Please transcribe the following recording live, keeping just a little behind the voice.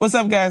What's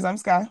up, guys? I'm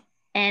Sky.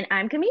 And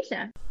I'm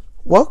Kamisha.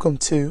 Welcome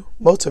to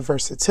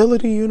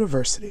Multiversatility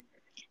University.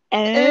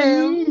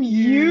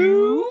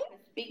 MU.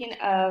 Speaking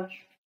of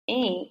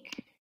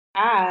ink,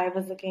 I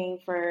was looking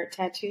for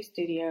tattoo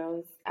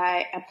studios.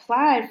 I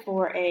applied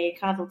for a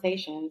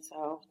consultation,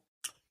 so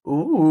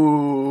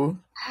Ooh.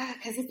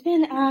 because it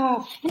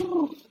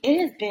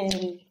has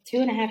been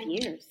 2.5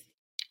 years.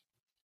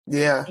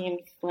 Yeah,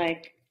 Seems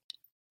like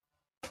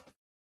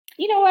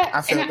you know what?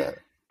 I feel that.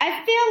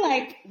 I feel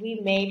like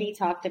we maybe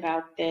talked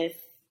about this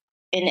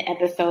in an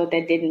episode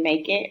that didn't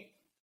make it,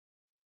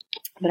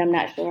 but I'm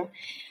not sure.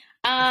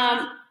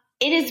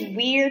 It is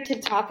weird to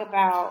talk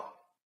about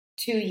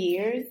 2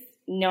 years,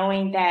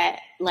 knowing that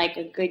like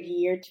a good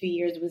year, 2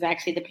 years was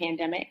actually the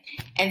pandemic.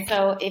 And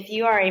so if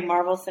you are a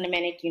Marvel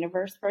Cinematic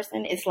Universe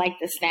person, it's like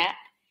the snap.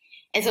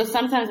 And so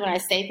sometimes when I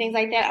say things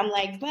like that, I'm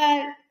like, but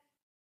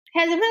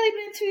has it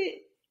really been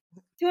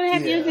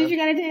 2.5 years since you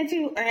got a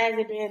tattoo? Or has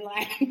it been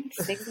like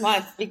 6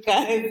 months?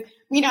 Because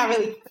we're not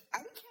really, are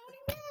we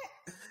counting that?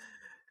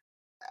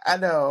 I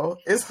know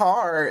it's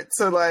hard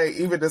to like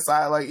even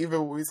decide. Like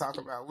even when we talk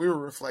about, we were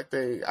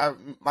reflecting.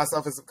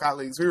 Myself and some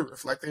colleagues, we were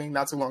reflecting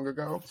not too long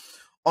ago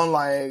on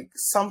like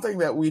something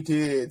that we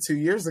did 2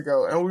 years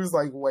ago, and we was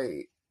like,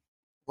 wait,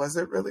 was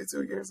it really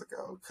 2 years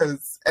ago?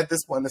 Because at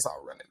this point, it's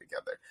all running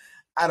together.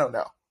 I don't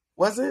know.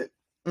 Was it?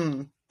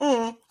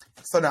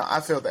 So no, I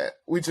feel that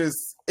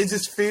it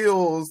just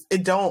feels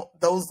it don't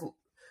those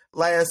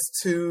last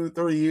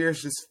 2-3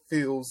 years just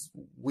feels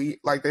we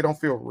like they don't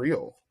feel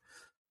real.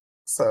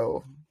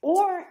 So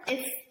Or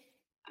it's,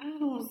 I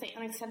don't want to say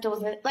unacceptable.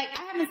 Like,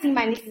 I haven't seen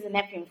my nieces and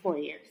nephew in 4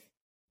 years.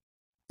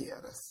 yeah,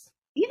 that's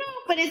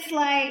But it's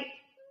like,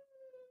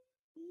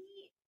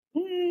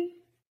 mm,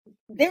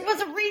 there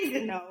was a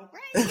reason though,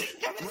 right? There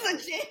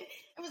was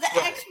there was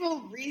an right. actual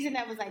reason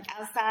that was like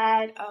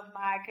outside of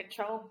my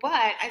control, but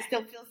I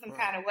still feel some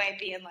kind of way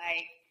being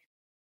like,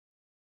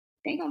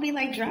 they gonna be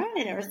like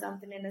drowning or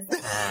something in the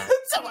summer.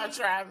 So I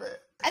tried it.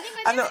 I think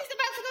I my know. nephew's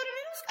about to go to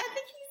middle school. I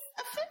think he's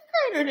a fifth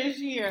grader this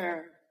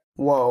year.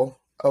 Whoa.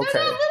 They're Okay.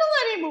 not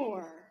little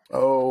anymore.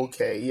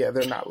 Okay. Yeah,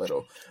 they're not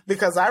little.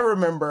 Because I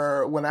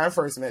remember when I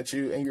first met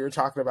you and you were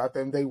talking about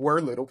them, they were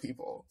little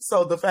people.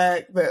 So the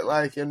fact that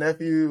like your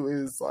nephew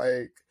is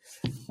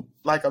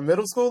like a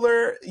middle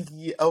schooler,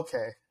 yeah,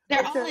 okay. They're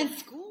Okay. all in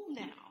school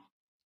now.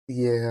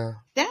 Yeah.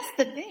 That's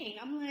the thing.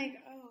 I'm like,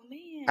 oh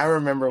man. I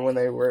remember when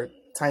they were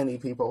tiny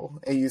people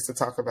and used to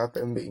talk about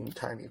them being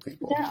tiny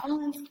people. They're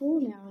all in school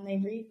now and they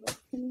read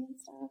books to me and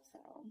stuff. So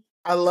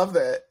I love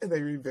that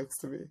they read books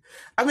to me.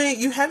 I mean,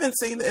 you haven't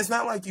seen. It's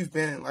not like you've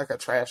been like a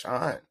trash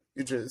aunt.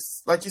 You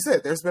just, like you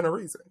said, there's been a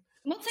reason.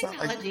 well, It's not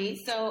like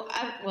technology.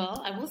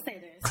 I will say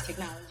this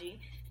technology.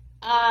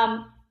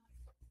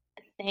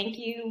 Thank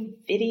you,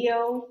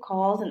 video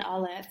calls and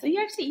all that. So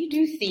you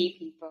do see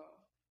people.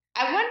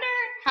 I wonder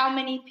how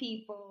many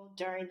people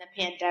during the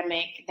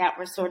pandemic that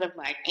were sort of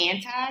like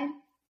anti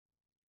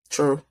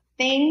true.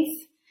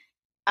 things.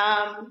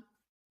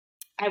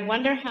 I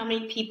wonder how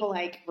many people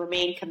like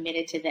remain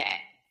committed to that,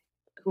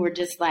 who are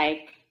just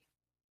like,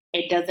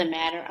 it doesn't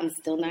matter, I'm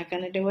still not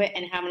going to do it,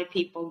 and how many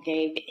people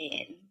gave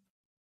in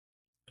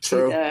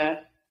True. to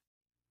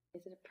the,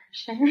 is it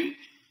a pressure?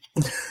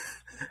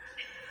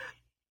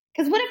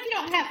 Because what if you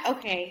don't have,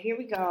 okay, here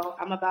we go.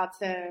 I'm about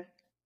to,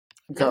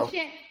 Go.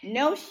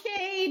 no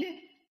shade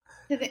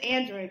to the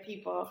Android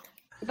people,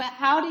 but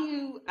how do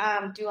you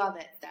do all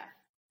that stuff?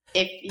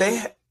 If you,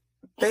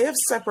 They have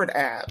separate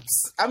apps.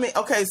 I mean,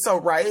 okay, so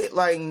right,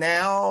 like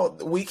now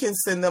we can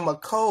send them a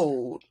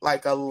code,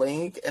 like a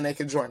link, and they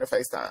can join a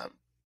FaceTime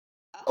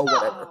or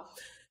whatever. oh,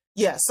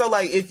 Yeah, so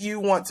like if you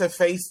want to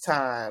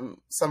FaceTime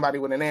somebody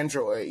with an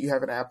Android, you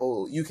have an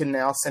Apple, you can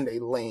now send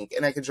a link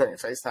and they can join your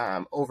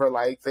FaceTime over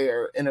like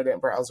their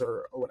internet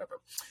browser or whatever.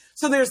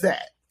 So there's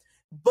that.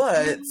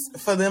 But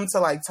for them to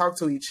like talk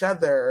to each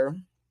other,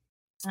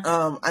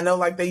 I know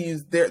like they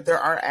use there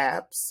are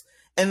apps.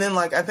 And then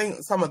like I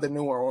think some of the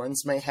newer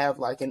ones may have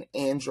like an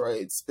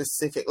Android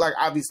specific, like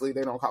obviously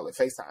they don't call it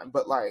FaceTime,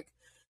 but like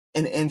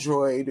an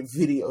Android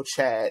video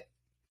chat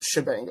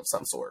shebang of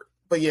some sort.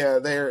 But yeah,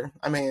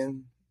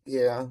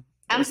 yeah.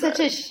 I'm such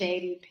a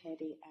shady,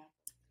 petty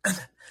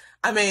apple.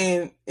 I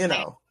mean, you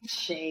know.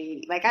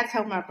 Shady. Like I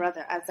told my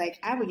brother, I was like,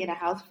 I would get a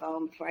house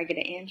phone before I get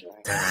an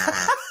Android.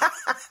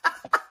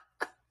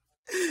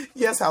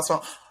 Yes, house phone.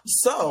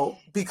 So,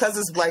 because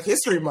it's Black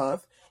History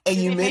Month, and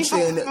you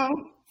mentioned,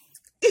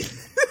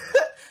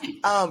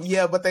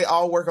 yeah, but they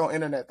all work on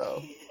internet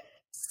though.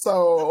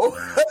 So, wait,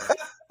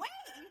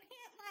 you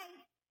can't like.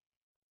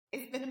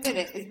 It's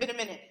been a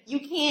minute. You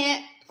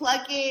can't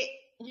plug it.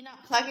 You're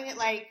not plugging it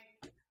like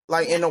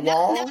in the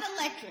wall. Not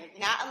electric,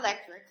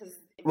 because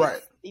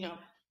right.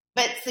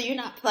 But so you're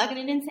not plugging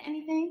it into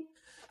anything.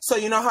 So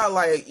you know how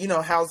like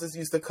houses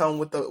used to come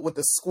with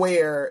the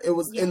square. It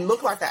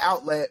looked like an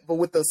outlet, but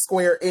with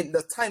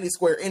the tiny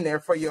square in there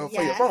for your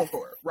phone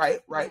cord,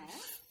 right? Right.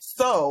 Yes.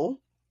 So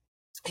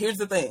here's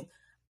the thing.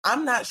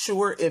 I'm not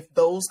sure if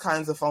those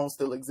kinds of phones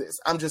still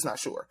exist. I'm just not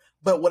sure.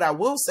 But what I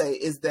will say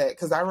is that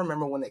because I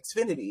remember when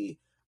Xfinity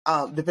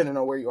depending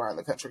on where you are in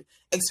the country.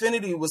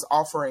 Xfinity was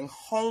offering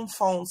home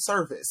phone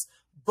service,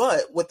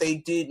 but what they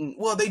didn't,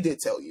 well, they did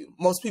tell you,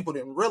 most people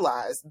didn't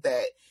realize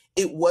that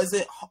it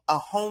wasn't a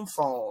home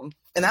phone,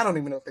 and I don't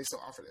even know if they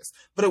still offer this,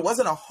 but it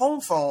wasn't a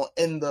home phone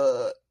in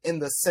the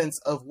sense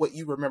of what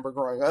you remember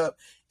growing up.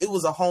 It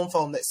was a home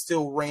phone that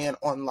still ran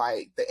on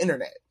like the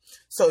internet.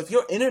 So if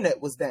your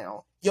internet was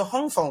down, your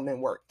home phone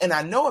didn't work. And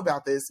I know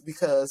about this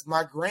because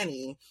my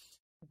granny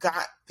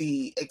got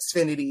the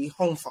Xfinity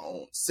home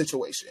phone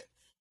situation.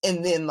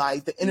 And then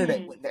like the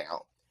internet went down.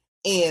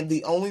 And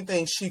the only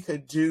thing she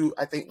could do,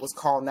 I think, was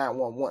call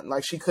 911.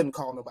 Like she couldn't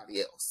call nobody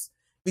else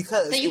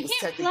because So you it was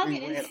can't technically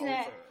plug it ran into over.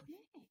 that.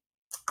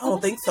 I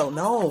don't think so.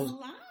 No,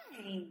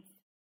 Line.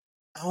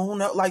 I don't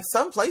know. Like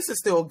some places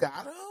still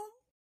got them.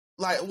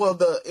 Like, well,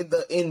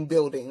 the in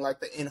building, like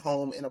the in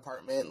home, in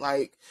apartment,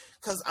 like,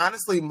 because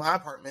honestly, my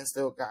apartment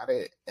still got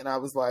it, and I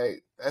was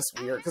like, that's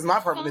weird, because my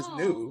apartment is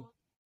new.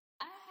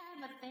 I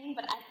have a thing,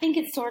 but I think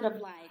it's sort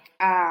of like,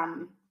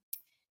 I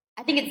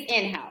think it's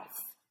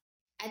in-house.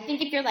 I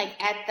think if you're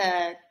like at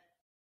the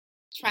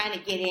trying to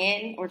get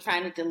in or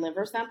trying to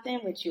deliver something,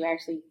 which you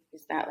actually,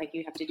 it's not like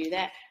you have to do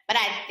that, but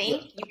I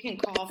think you can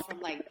call from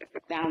like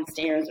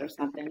downstairs or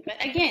something.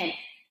 But again,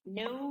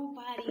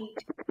 nobody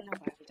does.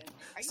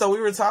 So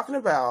we were talking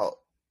about,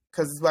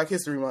 because it's Black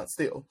History Month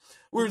still,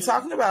 we were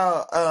talking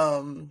about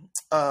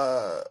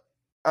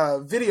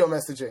video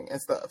messaging and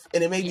stuff,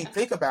 and it made me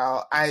think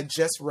about, I had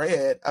just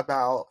read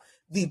about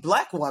the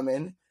Black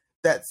woman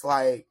that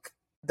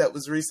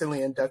was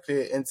recently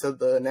inducted into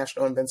the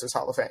National Inventors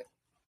Hall of Fame.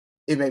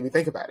 It made me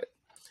think about it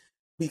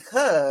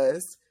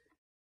because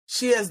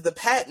she has the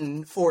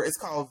patent for, it's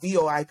called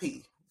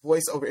VoIP,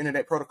 Voice over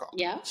Internet Protocol.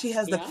 Yeah. She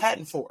has the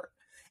patent for it.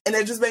 And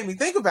it just made me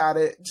think about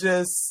it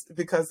just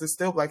because it's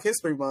still Black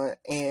History Month.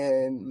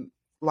 And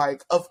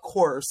like, of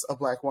course, a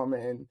Black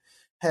woman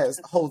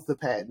holds the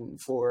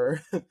patent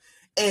for,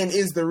 and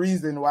is the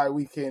reason why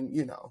we can,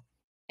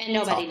 and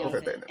nobody knows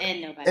it.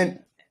 And nobody knows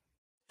it.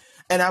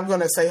 And I'm going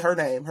to say her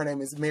name. Her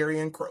name is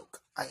Marion Croak.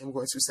 I am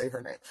going to say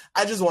her name.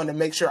 I just wanted to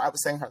make sure I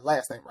was saying her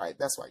last name right.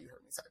 That's why you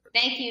heard me say it.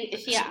 Thank you.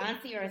 Is she an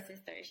auntie or a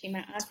sister? Is she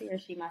my auntie or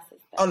is she my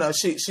sister? Oh, no,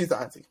 she's the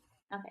auntie.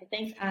 Okay,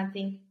 thanks,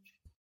 auntie.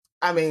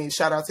 I mean,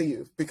 shout out to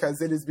you,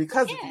 because it is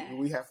because of you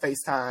we have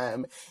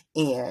FaceTime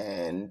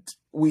and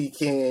we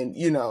can,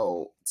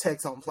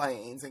 text on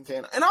planes and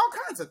all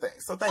kinds of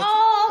things. So thank you.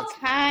 All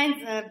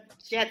kinds of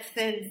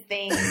Jetsons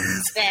things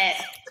that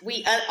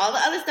all the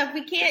other stuff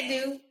we can't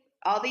do.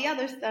 All the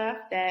other stuff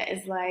that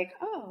is like,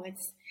 oh,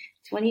 it's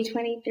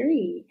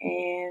 2023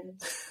 and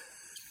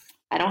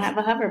I don't have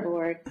a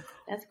hoverboard.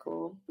 That's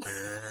cool.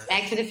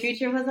 Back to the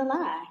Future was a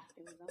lie.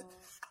 It was all...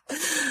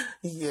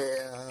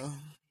 Yeah.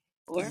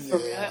 Or for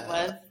real, it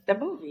was the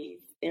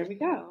movies. There we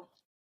go.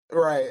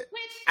 Right.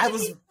 Which I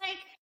was like,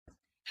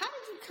 how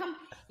did you come?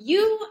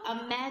 You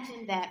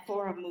imagined that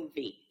for a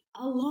movie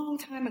a long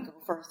time ago,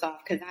 first off,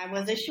 because I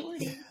was a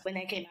shorty when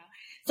that came out.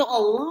 So a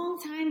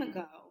long time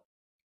ago,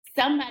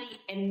 somebody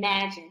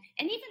imagined,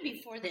 and even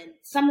before then,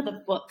 some of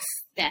the books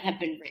that have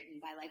been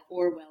written by like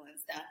Orwell and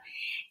stuff.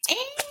 And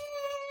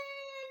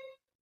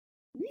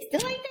we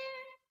still ain't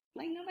there.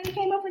 Like nobody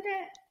came up with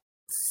that.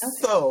 Okay.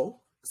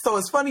 So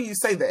it's funny you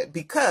say that,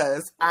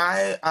 because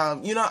I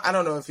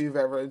don't know if you've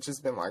ever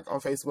just been like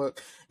on Facebook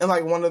and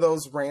like one of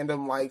those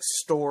random like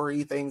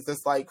story things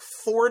that's like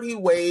 40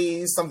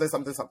 ways, something.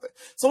 So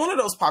one of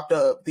those popped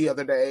up the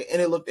other day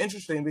and it looked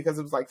interesting because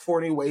it was like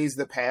 40 ways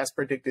the past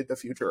predicted the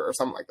future or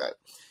something like that.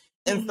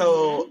 And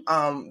so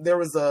there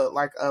was a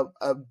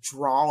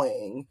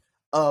drawing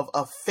of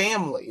a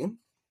family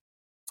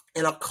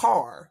in a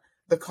car.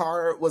 The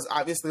car was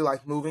obviously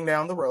like moving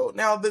down the road.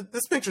 Now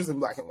this picture's in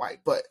black and white,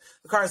 but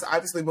the car is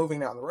obviously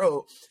moving down the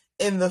road.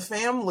 And the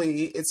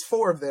family, it's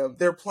 4 of them.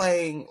 They're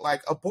playing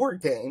like a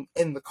board game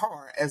in the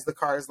car as the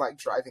car is like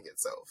driving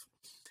itself.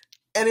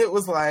 And it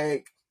was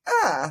like,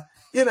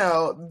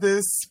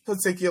 this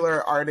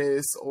particular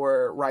artist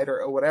or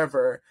writer or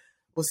whatever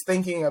was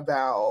thinking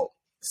about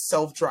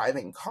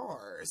self-driving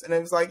cars. And it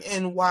was like,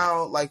 and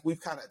while like we've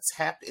kind of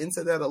tapped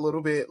into that a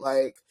little bit,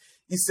 like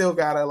you still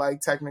gotta like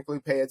technically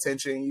pay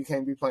attention. You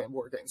can't be playing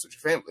board games with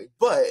your family.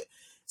 But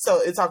so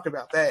it talked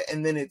about that.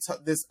 And then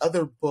this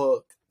other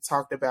book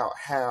talked about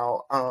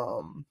how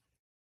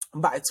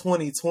by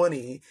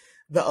 2020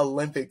 the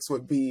Olympics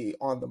would be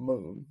on the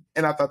moon.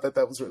 And I thought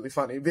that was really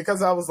funny,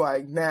 because I was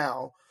like,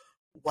 now,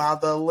 while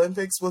the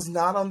Olympics was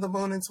not on the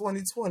moon in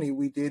 2020,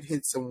 we did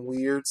hit some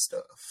weird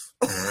stuff.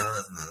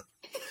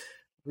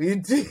 We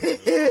did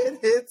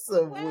hit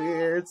some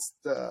weird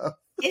stuff.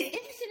 It's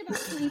interesting about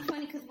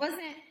 2020 because what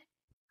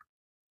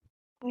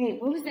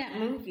was that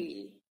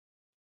movie?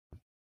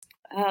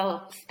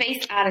 Oh,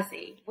 Space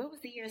Odyssey. What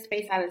was the year of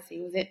Space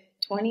Odyssey? Was it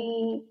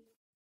 20?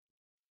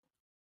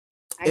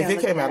 If it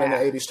came out in the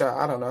 80s, child,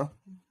 I don't know.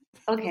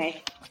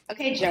 Okay,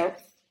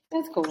 jokes.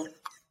 That's cool.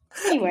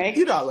 Anyway.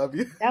 You know I love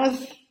you. That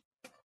was...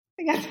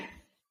 if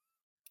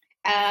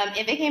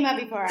it came out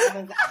before I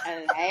was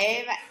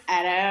alive,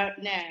 I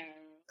don't know.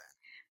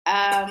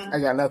 I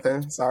got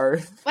nothing.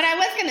 Sorry. What I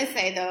was gonna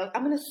say though,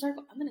 I'm gonna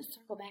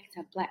circle back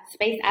to Black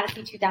Space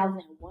Odyssey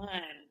 2001.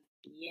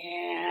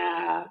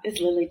 Yeah, it's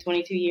literally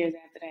 22 years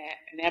after that,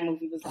 and that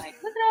movie was like,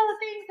 look at all the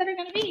things that are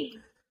gonna be.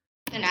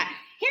 And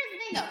here's the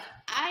thing though,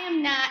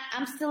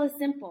 I'm still a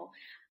simple.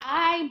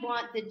 I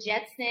want the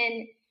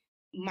Jetson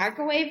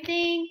microwave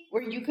thing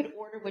where you could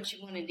order what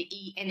you wanted to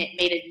eat and it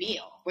made a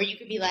meal. Where you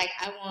could be like,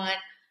 I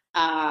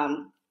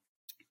want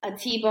a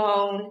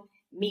T-bone,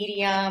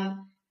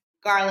 medium,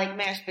 garlic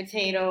mashed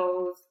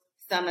potatoes,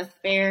 some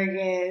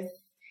asparagus,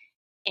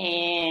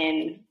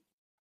 and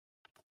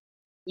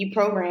you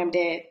programmed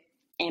it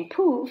and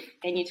poof,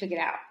 and you took it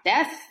out.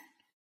 That's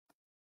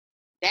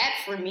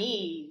for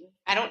me.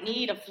 I don't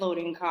need a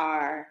floating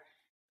car,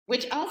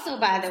 which also,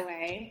 by the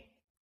way,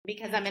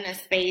 because I'm in a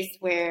space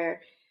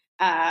where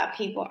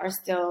people are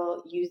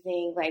still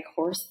using like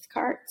horse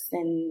carts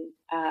and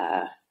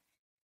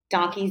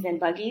donkeys and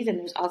buggies, and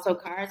there's also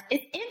cars.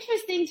 It's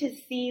interesting to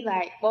see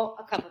a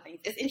couple things.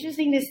 It's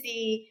interesting to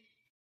see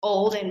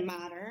old and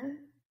modern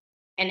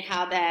and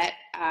how that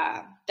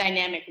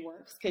dynamic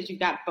works, because you've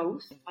got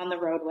both on the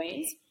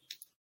roadways.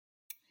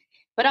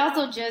 But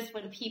also just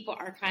when people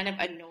are kind of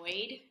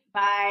annoyed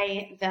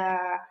by the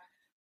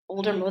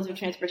older modes of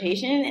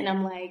transportation, and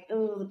I'm like,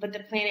 oh, but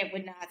the planet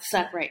would not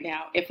suck right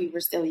now if we were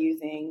still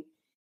using,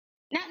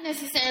 not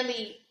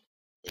necessarily,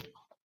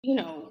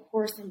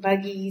 horse and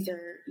buggies,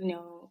 or,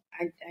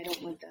 I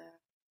don't want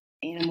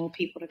the animal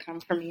people to come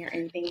for me or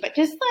anything, but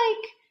just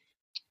like,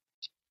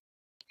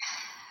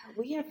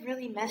 we have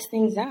really messed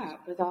things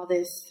up with all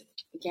this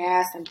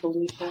gas and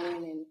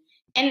pollution,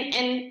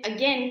 and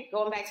again,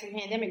 going back to the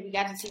pandemic, we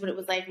got to see what it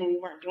was like when we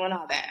weren't doing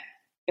all that.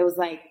 It was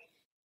like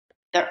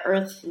the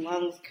Earth's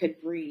lungs could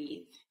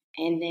breathe,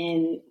 and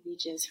then we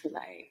just were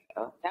like,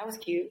 oh, that was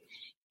cute,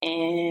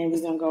 and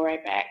we're gonna go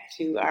right back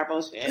to our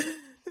bullshit.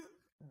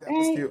 That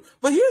was cute.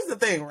 But here's the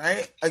thing,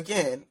 right?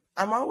 Again,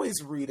 I'm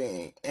always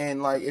reading,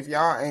 and like, if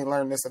y'all ain't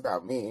learned this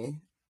about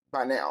me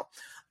by now,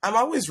 I'm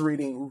always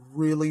reading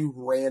really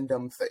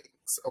random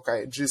things,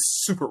 okay? Just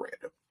super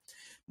random.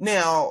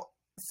 Now,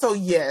 so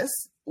yes,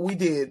 we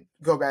did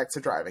go back to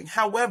driving.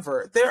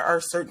 However, there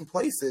are certain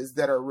places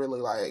that are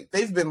really like,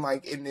 they've been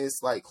like in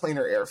this like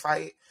cleaner air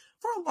fight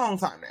for a long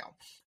time now.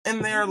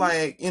 And they're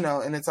like,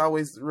 and it's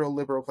always real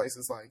liberal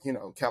places like,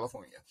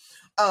 California.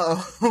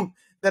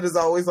 That is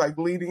always like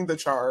leading the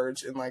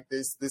charge in like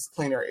this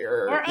cleaner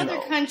air. Or other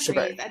countries.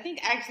 Shebang. I think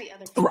actually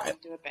other countries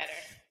do it better.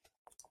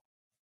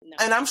 No.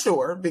 And I'm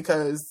sure,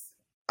 because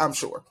I'm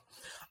sure.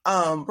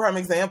 Prime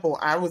example,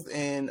 I was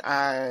in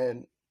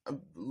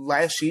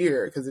last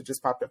year, because it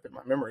just popped up in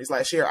my memories.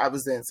 Last year, I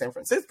was in San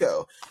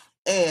Francisco.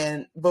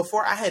 And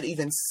before I had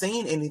even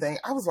seen anything,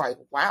 I was like,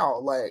 wow,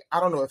 like,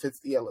 I don't know if it's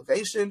the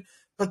elevation,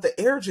 but the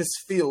air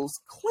just feels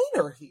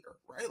cleaner here,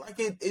 right? Like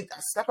I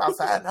step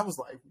outside and I was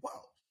like,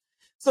 whoa.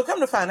 So come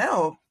to find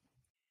out,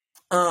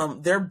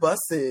 their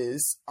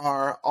buses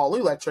are all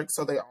electric.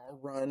 So they all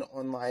run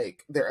on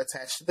they're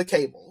attached to the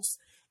cables,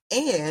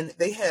 and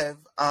they have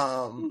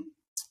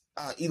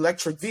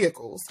electric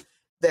vehicles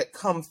that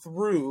come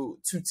through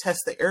to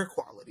test the air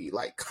quality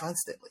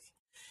constantly.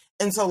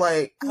 And so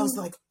I was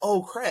like,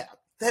 oh crap,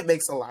 that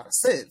makes a lot of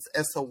sense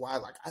as to why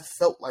I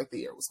felt like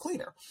the air was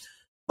cleaner.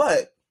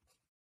 But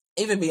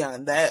even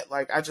beyond that,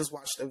 I just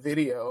watched a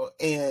video,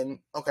 and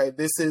okay,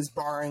 this is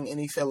barring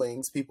any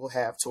feelings people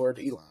have toward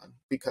Elon,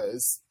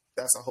 because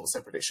that's a whole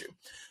separate issue.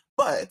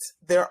 But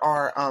there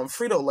are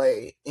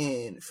Frito-Lay /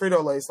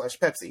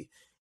 Pepsi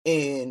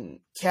in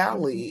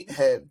Cali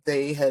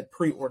had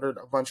pre-ordered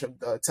a bunch of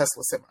the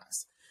Tesla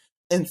semis.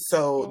 And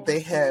so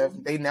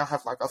they now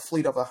have a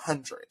fleet of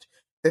 100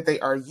 that they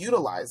are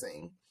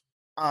utilizing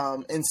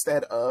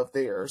instead of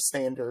their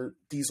standard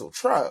diesel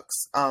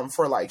trucks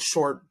for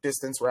short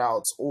distance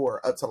routes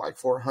or up to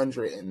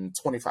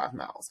 425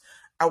 miles.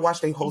 I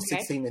watched a whole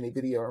 16-minute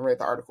video and read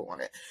the article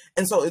on it.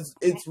 And so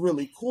it's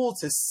really cool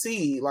to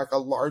see a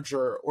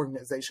larger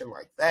organization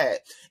like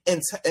that.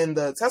 And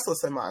the Tesla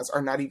semis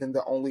are not even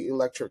the only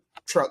electric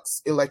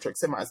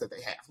semis that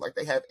they have.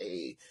 They have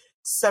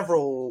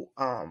several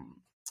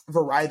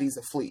varieties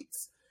of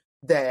fleets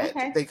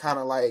that they kind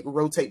of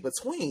rotate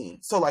between.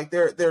 So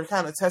they're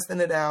kind of testing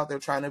it out. They're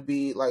trying to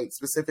be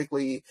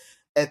specifically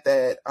at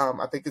that,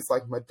 I think it's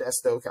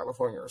Modesto,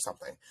 California or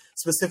something,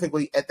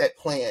 specifically at that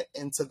plant,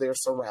 into their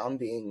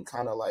surrounding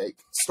kind of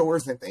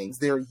stores and things.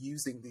 They're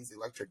using these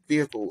electric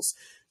vehicles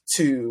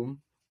to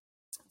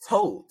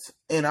tote.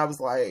 And I was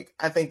like,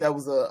 I think that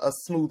was a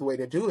smooth way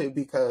to do it,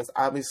 because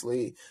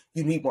obviously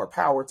you need more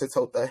power to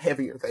tote the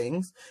heavier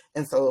things.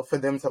 And so for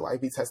them to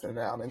be testing it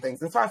out and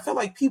things. And so I feel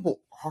like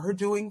people are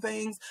doing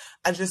things.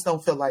 I just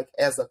don't feel like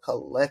as a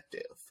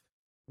collective,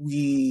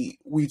 we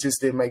just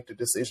didn't make the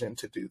decision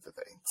to do the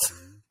things.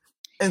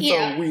 And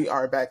so we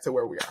are back to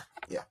where we are.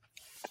 Yeah.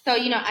 So,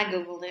 I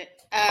Googled it.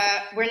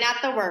 We're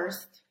not the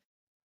worst.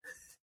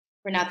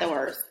 We're not the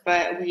worst,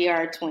 but we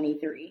are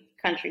 23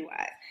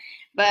 countrywide.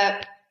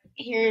 But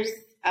here's,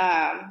 so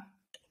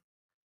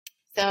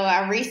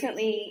I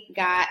recently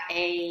got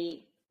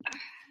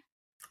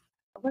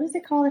what is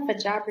it called if a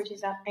job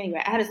reaches out?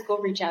 Anyway, I had a school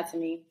reach out to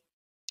me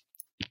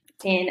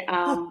in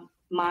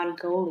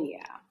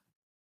Mongolia.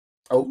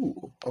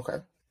 Oh, okay.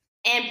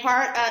 And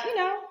part of,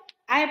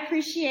 I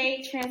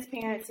appreciate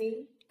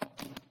transparency,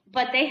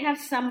 but they have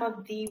some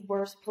of the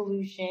worst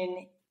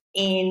pollution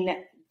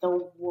in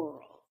the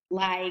world.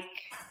 And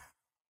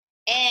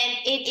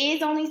it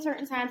is only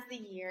certain times of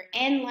the year.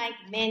 And like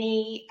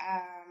many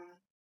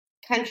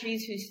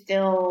countries who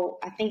still,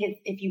 I think it's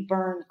if you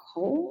burn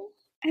coal,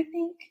 I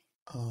think.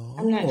 Oh.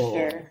 I'm not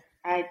sure.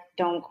 I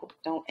don't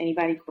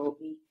anybody quote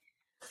me.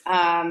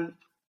 I'm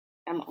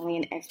only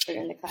an expert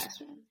in the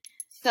classroom.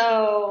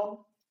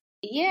 So,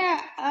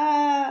 yeah,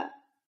 how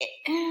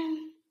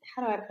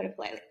do I put it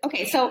politely?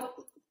 Okay, so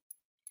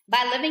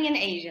by living in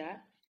Asia,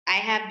 I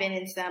have been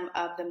in some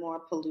of the more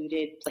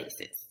polluted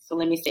places. So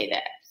let me say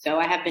that. So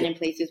I have been in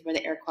places where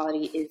the air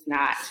quality is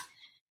not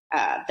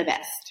the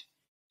best,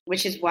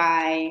 which is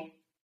why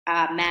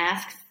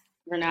masks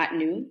were not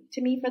new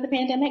to me for the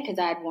pandemic because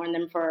I had worn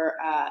them for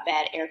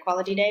bad air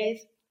quality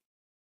days.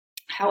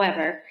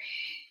 However,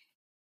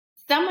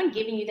 someone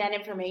giving you that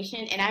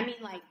information, and I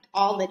mean like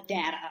all the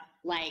data,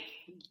 like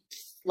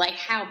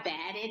how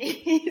bad it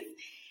is,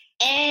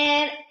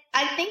 and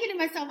I'm thinking to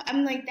myself,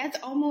 I'm like, that's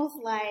almost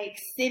like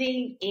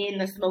sitting in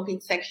the smoking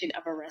section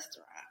of a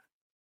restaurant.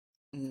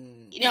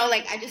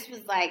 I just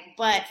was like,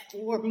 but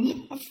for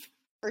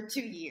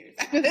 2 years.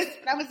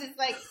 I was just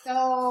like,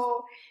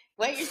 so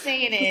what you're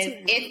saying is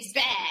it's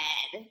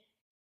bad.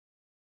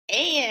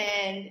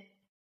 And,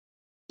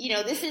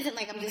 this isn't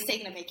like I'm just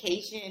taking a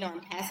vacation or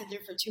I'm passenger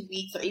for 2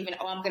 weeks or even,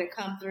 I'm going to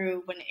come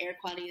through when the air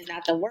quality is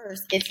not the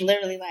worst. It's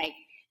literally like,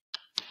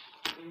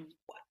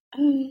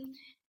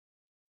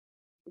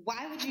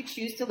 why would you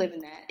choose to live in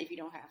that if you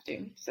don't have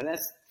to? So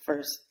that's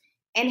first.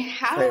 And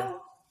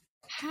how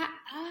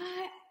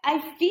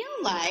I feel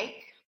like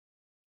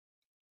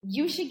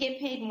you should get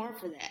paid more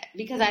for that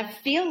because I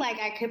feel like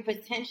I could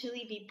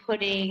potentially be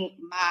putting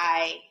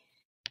my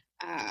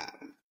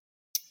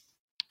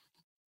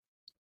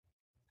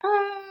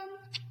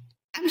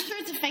I'm sure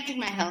it's affecting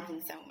my health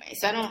in some way.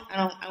 So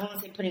I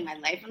won't say putting my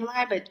life on the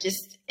line, but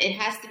just it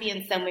has to be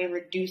in some way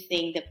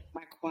reducing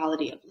my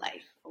quality of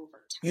life over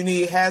time. You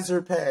need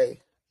hazard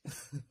pay.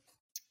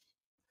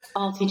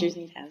 All teachers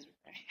need hazard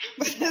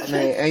pay. I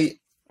mean,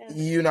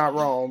 you're not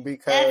wrong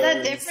because that's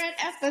a different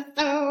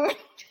episode.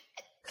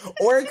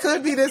 Or it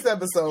could be this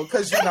episode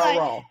because you're not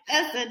wrong.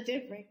 That's a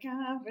different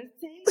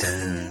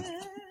conversation.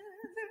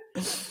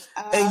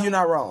 And you're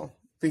not wrong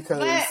because.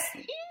 But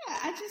yeah,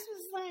 I just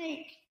was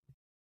like,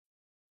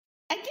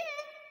 again,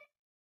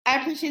 I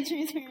appreciate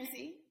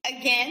transparency.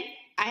 Again,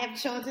 I have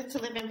chosen to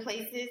live in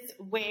places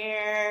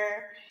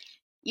where,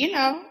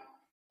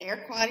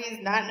 air quality is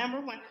not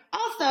number one.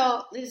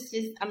 Also,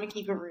 I'm going to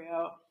keep it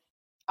real.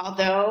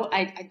 Although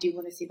I do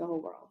want to see the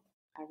whole world.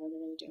 I really,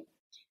 really do.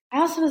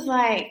 I also was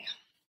like,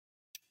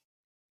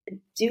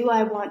 do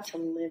I want to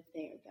live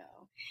there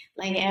though?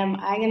 Like, am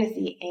I going to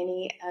see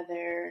any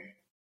other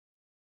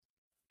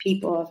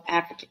people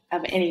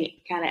of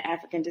any kind of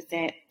African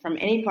descent from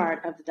any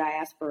part of the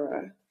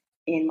diaspora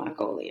in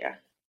Mongolia?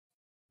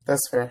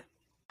 That's fair.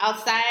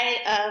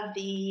 Outside of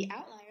the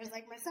outliers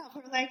like myself, who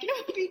are like, it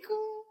would be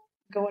cool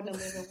going to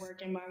live and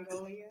work in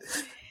Mongolia.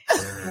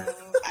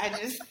 I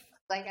just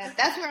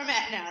that's where I'm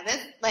at now.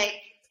 That's like,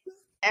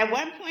 at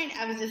one point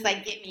I was just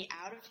like, get me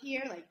out of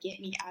here, like get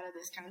me out of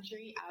this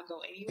country. I'll go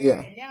anywhere.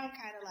 Yeah. And now I'm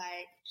kind of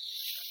like,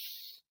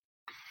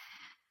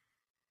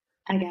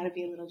 I gotta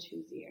be a little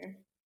choosier.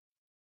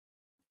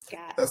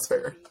 That's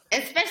fair.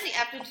 Especially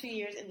after 2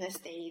 years in the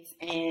States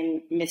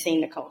and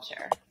missing the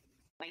culture.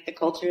 Like the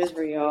culture is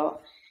real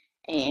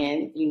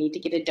and you need to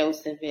get a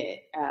dose of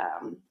it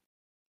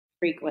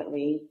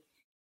frequently.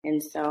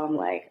 And so I'm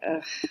like,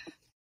 ugh,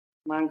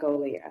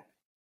 Mongolia.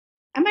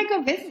 I might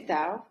go visit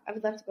though. I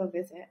would love to go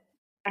visit.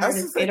 I was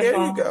just saying, there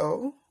you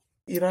go.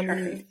 You don't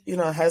need,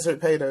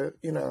 hazard pay to,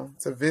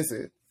 to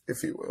visit,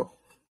 if you will.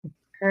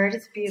 Heard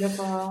it's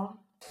beautiful.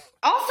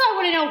 Also, I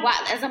want to know why.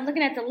 As I'm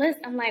looking at the list,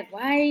 I'm like,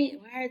 why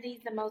are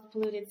these the most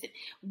polluted cities?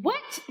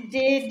 What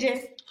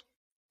did?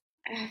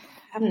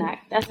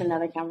 That's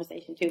another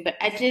conversation too. But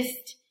I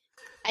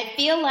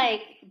feel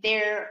like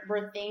there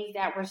were things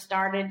that were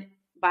started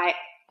by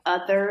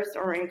others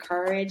or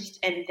encouraged,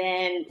 and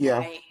then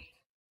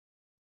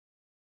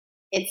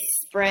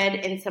it's spread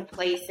into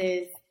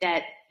places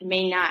that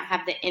may not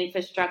have the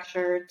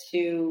infrastructure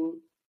to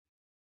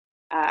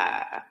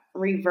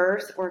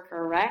reverse or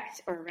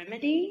correct or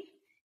remedy.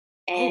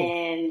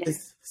 And it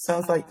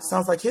sounds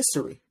like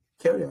history.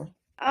 Carry on.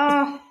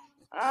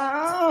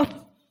 A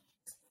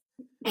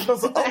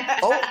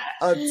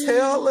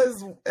tale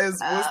is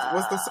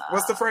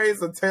what's the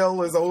phrase? A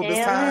tale is old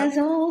as time. As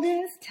old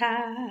as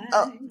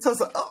time.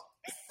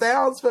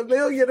 Sounds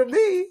familiar to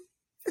me.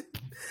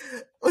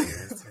 Well.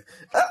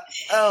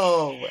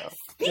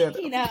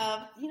 Speaking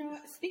of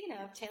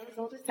tale as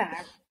old as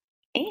time,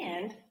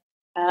 and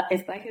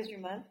it's Black History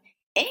Month,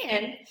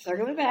 and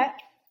circling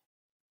back,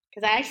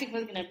 because I actually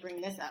was going to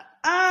bring this up.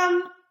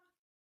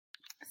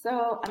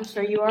 So I'm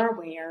sure you are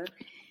aware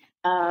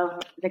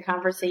of the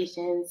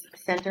conversations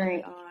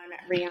centering on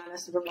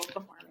Rihanna's Super Bowl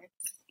performance.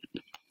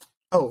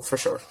 Oh, for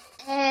sure.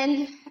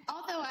 And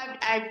although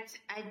I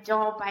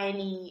don't by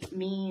any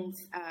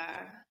means,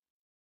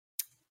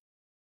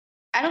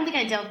 I don't think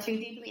I delve too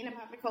deeply into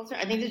popular culture.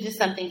 I think there's just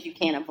some things you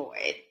can't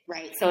avoid,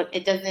 right? So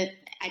it doesn't,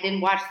 I didn't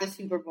watch the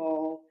Super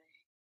Bowl,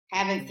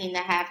 haven't seen the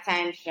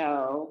halftime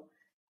show,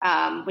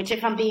 which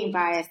if I'm being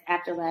biased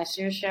after last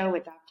year's show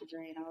with Dr.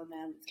 Dre and all of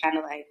them, it's kind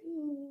of like,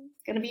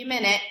 it's going to be a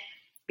minute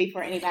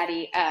before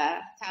anybody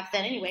tops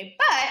that anyway.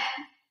 But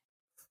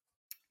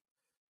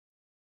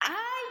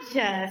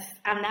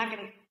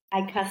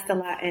I cussed a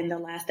lot in the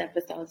last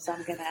episode, so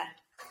I'm gonna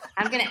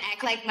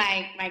act like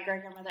my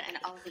great grandmother and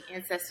all of the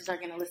ancestors are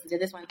gonna listen to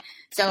this one.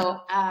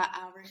 So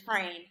I'll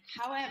refrain.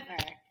 However,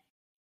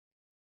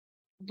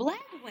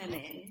 Black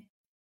women,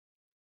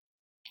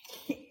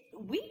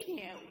 we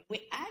can't.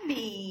 I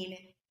mean,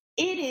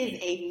 it is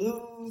a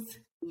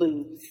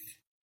lose.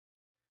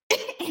 And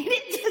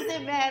it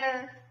doesn't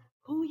matter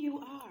who you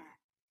are.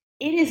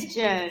 It is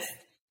just.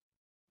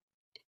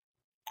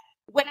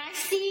 When I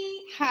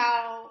see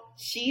how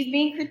she's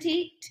being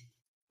critiqued,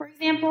 for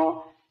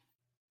example,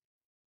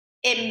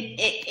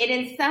 it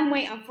in some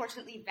way,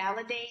 unfortunately,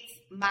 validates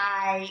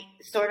my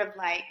sort of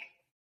like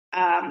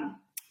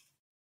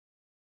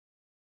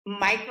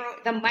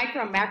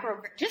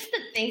macro, just the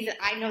things that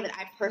I know that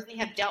I personally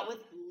have dealt with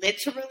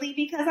literally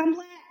because I'm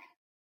Black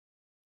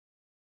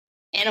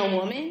and a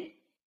woman.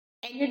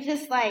 And you're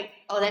just like,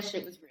 oh, that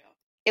shit was real.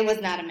 It was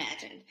not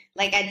imagined.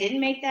 Like, I didn't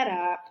make that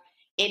up.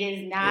 It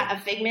is not a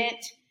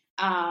figment.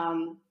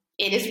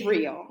 It is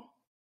real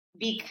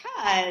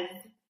because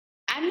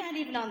I'm not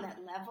even on that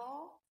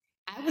level.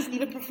 I wasn't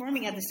even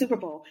performing at the Super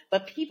Bowl,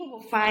 but people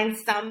will find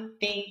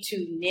something to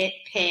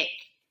nitpick.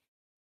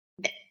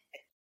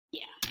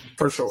 Yeah,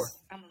 for sure.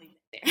 I'm gonna leave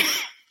it there.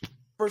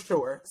 For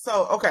sure.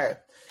 So okay,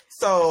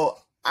 so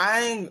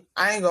I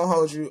ain't gonna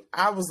hold you.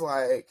 I was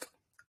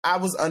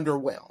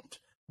underwhelmed,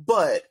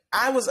 but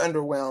I was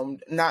underwhelmed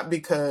not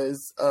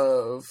because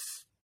of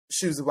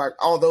she was Black,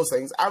 all those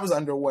things. I was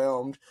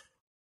underwhelmed.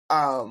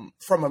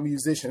 From a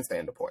musician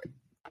stand-up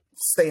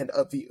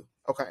view,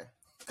 okay?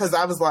 Because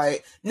I was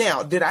like,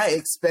 now, did I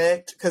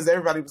expect, because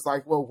everybody was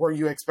like, well, were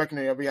you expecting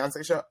a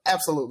Beyonce show?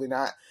 Absolutely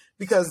not,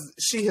 because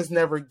she has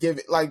never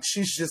given, like,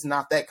 she's just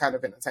not that kind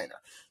of entertainer.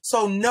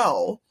 So,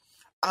 no.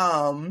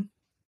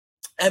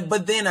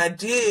 But then I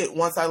did,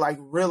 once I, like,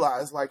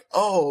 realized, like,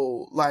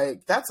 oh,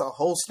 like, that's a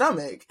whole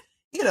stomach,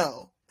 you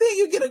know, then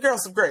you get a girl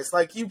some grace.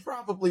 Like, you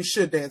probably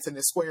should dance in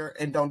this square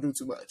and don't do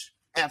too much.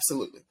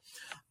 Absolutely.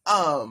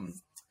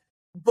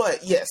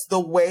 But yes, the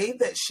way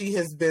that she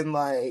has been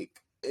like,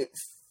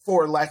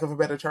 for lack of a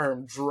better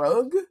term,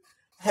 drug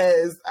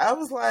I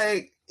was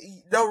like,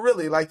 no,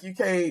 really, like you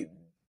can't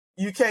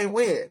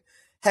win.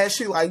 Had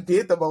she like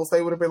did the most,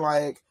 they would have been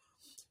like,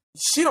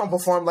 she don't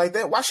perform like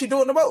that. Why she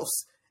doing the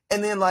most?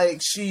 And then like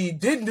she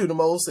didn't do the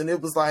most, and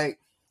it was like,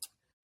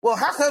 well,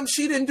 how come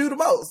she didn't do the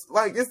most?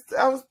 Like it's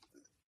a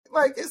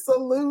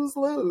lose.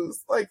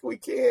 Like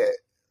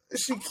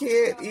she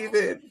can't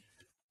even.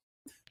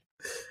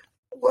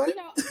 What? You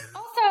know,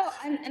 also,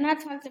 and I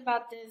talked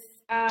about this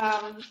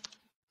a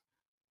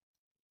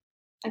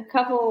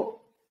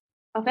couple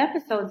of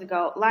episodes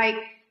ago. Like,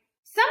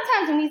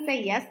 sometimes when we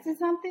say yes to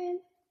something,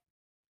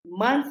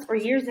 months or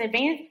years in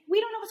advance, we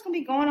don't know what's going to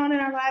be going on in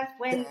our lives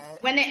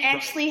when it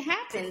actually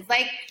happens.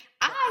 Like,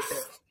 I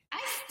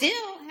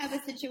still have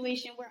a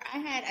situation where I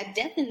had a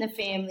death in the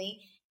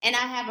family, and I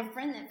have a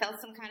friend that felt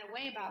some kind of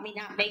way about me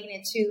not making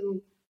it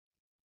to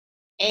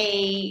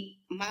a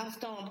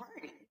milestone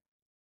party.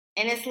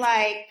 And it's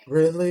like,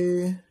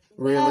 really?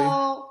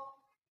 Well,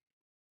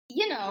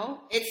 you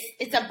know,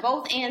 it's a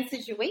both and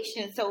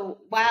situation. So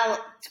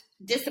while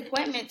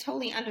disappointment,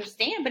 totally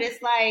understand, but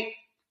it's like,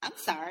 I'm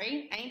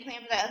sorry, I ain't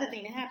planning for that other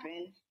thing to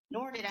happen,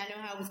 nor did I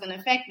know how it was going to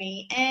affect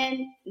me. And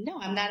no,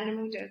 I'm not in the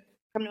mood to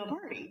come to a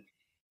party,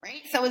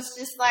 right? So it's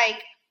just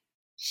like,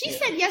 she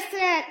said yes to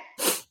that.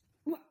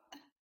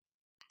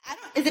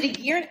 Is it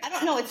a year? I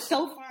don't know. It's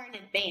so far in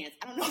advance.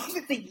 I don't know if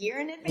it's a year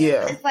in advance.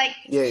 Yeah. It's like,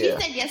 she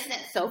said yes to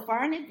that so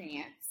far in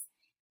advance.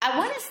 I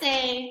want to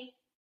say,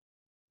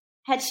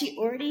 had she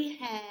already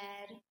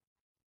had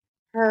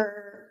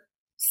her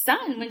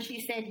son when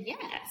she said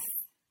yes?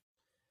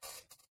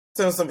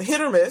 So some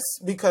hit or miss,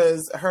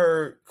 because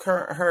her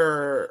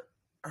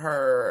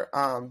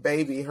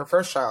baby, her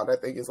first child, I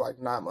think is like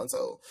 9 months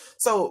old.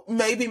 So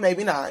maybe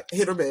not,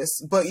 hit or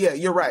miss. But yeah,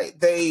 you're right.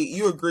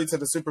 You agree to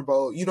the Super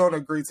Bowl. You don't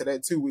agree to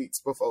that 2 weeks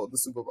before the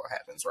Super Bowl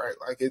happens, right?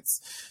 Like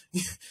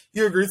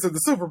you agree to the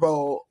Super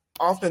Bowl.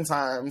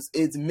 Oftentimes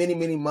it's many,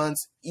 many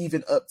months,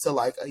 even up to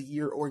like a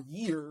year or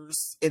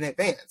years in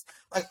advance.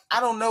 Like, I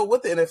don't know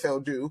what the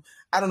NFL do.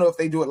 I don't know if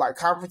they do it like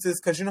conferences,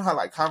 because you know how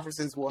like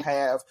conferences will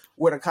have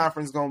where the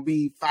conference is going to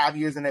be 5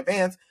 years in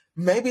advance.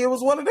 Maybe it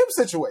was one of them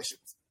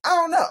situations. I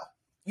don't know.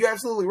 You're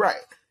absolutely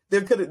right.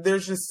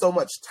 There's just so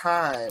much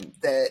time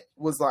that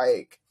was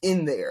like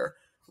in there,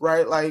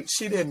 right? Like,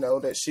 she didn't know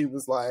that she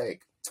was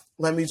like,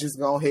 let me just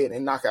go ahead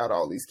and knock out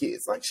all these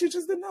kids. Like, she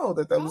just didn't know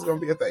that was going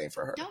to be a thing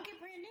for her. Don't get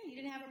brand new. You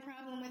didn't have a problem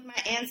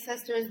my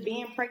ancestors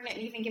being pregnant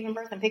and even giving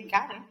birth and picking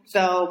cotton.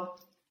 So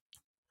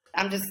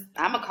I'm just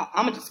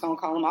gonna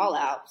call them all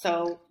out.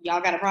 So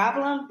y'all got a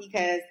problem?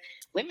 Because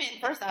women,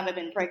 first off, have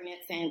been pregnant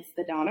since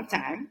the dawn of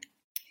time.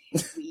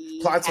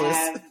 We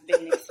have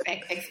been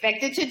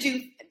expected to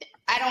do.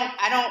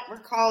 I don't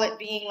recall it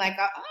being like,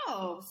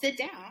 sit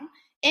down.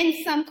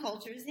 In some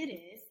cultures, it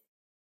is.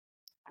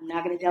 I'm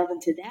not going to delve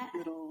into that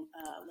little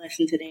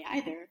lesson today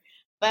either.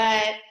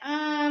 But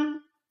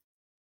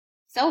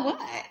so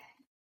what?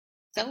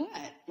 So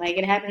what? Like,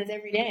 it happens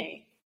every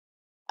day.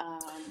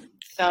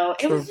 So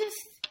it was just.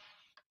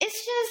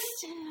 It's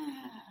just.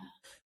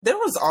 There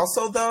was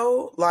also,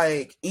 though,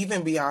 like,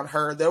 even beyond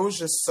her, there was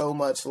just so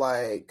much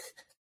like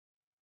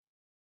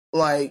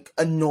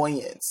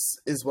annoyance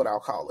is what I'll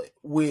call it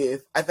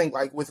with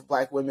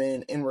Black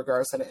women in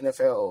regards to the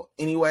NFL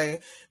anyway,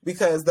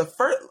 because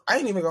I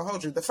ain't even gonna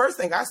hold you. The first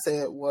thing I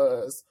said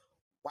was,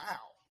 wow,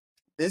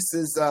 this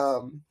is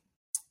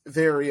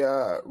very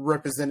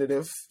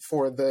representative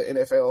for the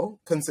NFL,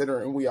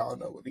 considering we all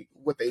know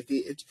what they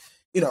did,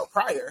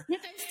 prior.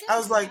 I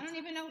was like, I don't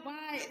even know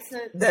why it's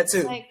that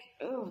too. Like,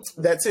 ooh.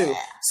 That too.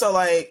 So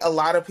like a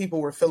lot of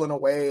people were feeling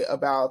away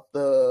about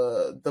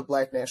the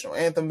Black National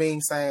Anthem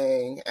being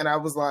sang, and I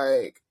was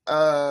like,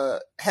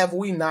 have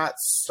we not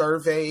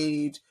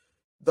surveyed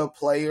the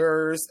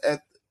players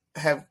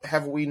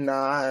have we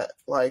not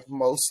like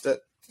most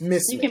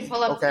miss you me? Can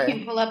pull up you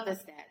can pull up the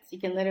stats. You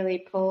can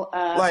literally pull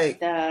up like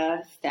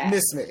the stats.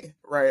 Miss me,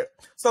 right?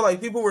 So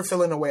like people were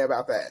feeling away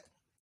about that.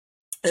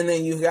 And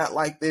then you got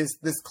like this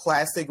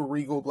classic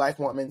regal Black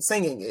woman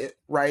singing it,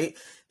 right?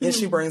 Then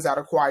she brings out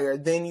a choir.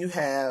 Then you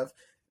have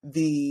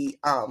the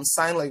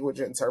sign language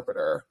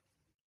interpreter,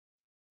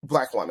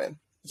 Black woman,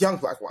 young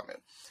Black woman,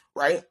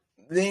 right?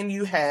 Then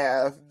you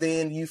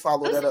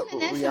follow that up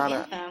with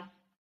Rihanna.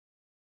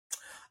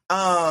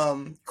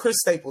 Chris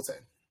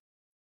Stapleton,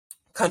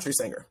 country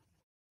singer.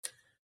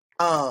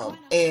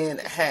 And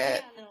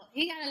had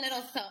he got a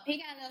little soul.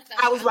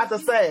 I was about to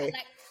say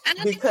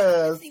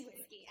because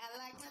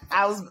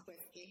I was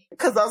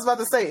about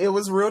to say it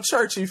was real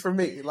churchy for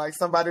me, like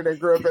somebody that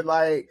grew up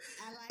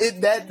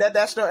in that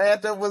national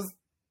anthem was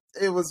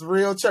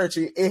real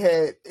churchy.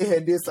 It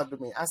had did something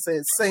to me. I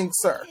said, "Sing,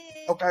 sir."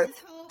 Okay.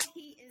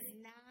 He is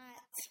not.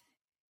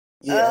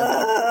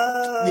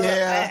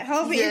 Yeah. I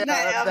hope he's not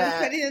Elvis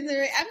Presley.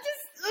 I'm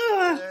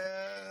just.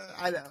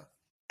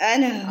 I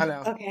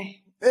know. Okay.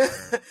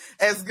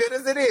 As good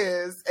as it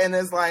is, and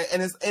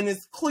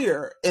it's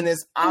clear and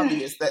it's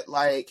obvious that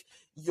like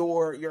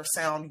your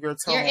sound, your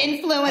tone, your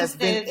influence has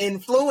been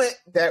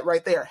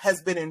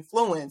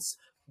influenced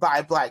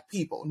by Black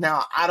people.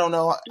 Now I don't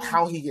know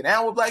how he get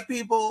out with Black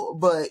people,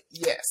 but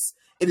yes,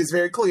 it is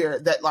very clear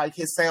that like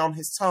his sound,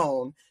 his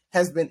tone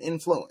has been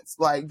influenced.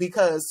 Like,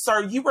 because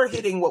sir, you were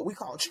hitting what we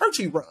call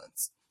churchy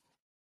runs,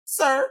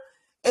 sir,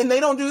 and they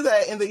don't do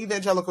that in the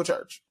evangelical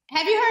church.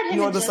 Have you heard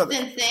him and Justin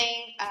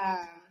sing?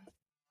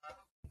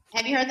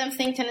 Have you heard them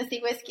sing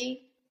Tennessee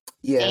Whiskey?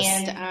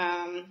 Yes.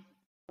 And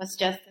what's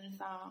Justin's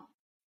song?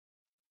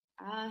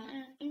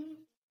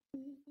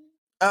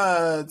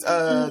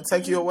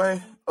 Take you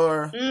away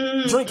or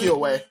drink you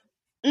away.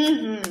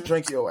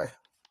 Drink you away.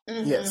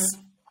 Yes.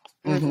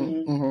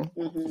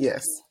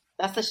 Yes.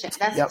 That's a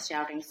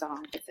shouting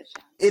song. It's a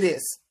shout. It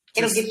is.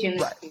 It'll get you in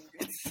the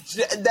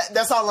spirit.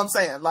 That's all I'm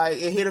saying. Like,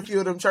 it hit a few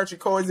of them churchy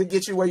chords and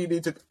get you where you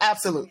need to.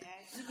 Absolutely.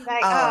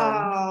 Like,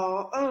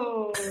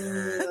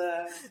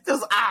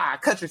 just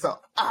country song.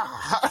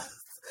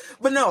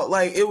 But no,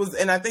 like it was,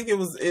 and I think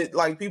it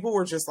like people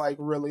were just like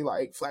really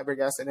like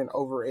flabbergasted and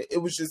over it. It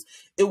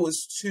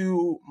was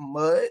too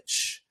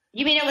much.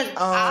 You mean it was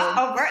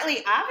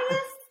overtly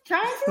obvious?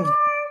 Trying too hard?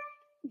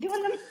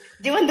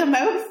 Doing the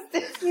most?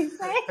 You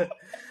say?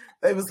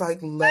 They was like,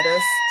 let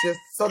us just,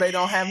 so they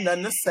don't have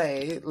nothing to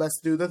say, let's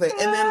do the thing.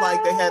 And then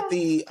like they had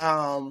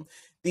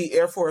the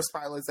Air Force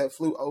pilots that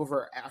flew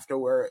over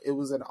afterward. It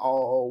was an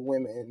all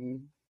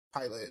women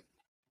pilot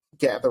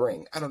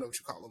gathering. I don't know what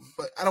you call them,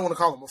 but I don't want to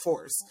call them a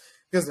force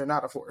because they're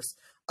not a force.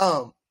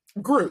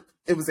 Group.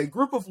 It was a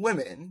group of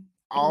women,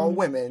 all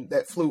women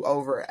that flew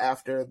over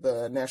after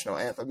the national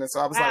anthem. And so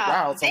I was like,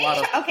 wow, it's a lot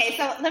of. Okay,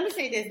 so let me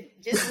say this.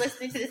 Just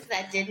listening to this,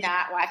 I did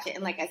not watch it,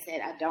 and like I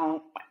said, I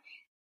don't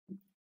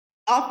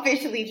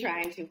officially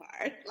trying too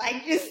hard. Like,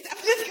 I'm just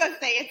gonna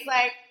say it's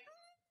like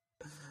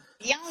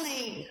y'all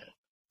ain't.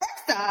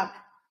 First off,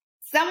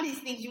 some of these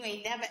things you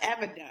ain't never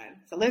ever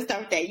done. So let's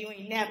start with that. You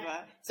ain't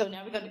never. So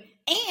now we're gonna.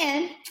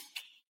 And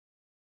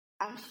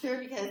I'm sure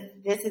because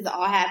this has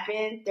all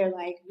happened, they're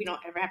like, we don't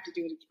ever have to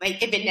do it.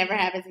 Like, if it never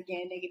happens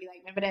again, they could be like,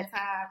 remember that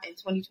time in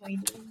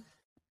 2023?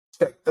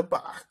 Check the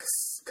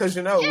box, because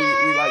we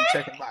like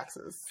checking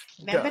boxes.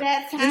 Remember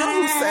that time? You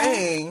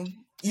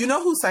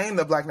know who's saying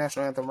the Black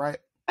National Anthem, right?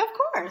 Of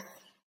course.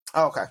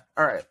 Oh, okay,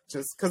 all right.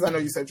 Just because I know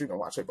you said you don't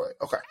watch it, but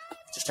okay,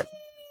 just checking.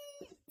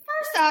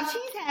 First off,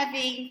 she's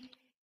having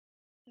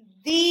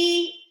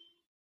the.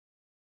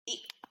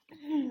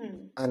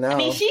 I know. I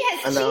mean, she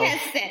has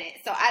said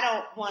it, so I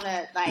don't want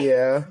to like.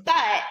 Yeah.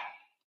 But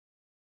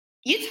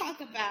you talk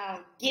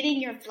about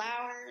getting your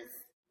flowers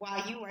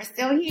while you are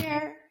still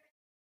here.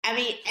 I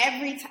mean,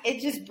 every time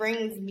it just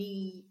brings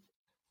me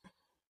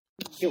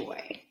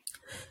joy.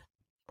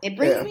 It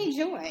brings me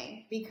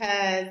joy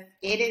because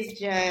it is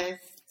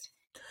just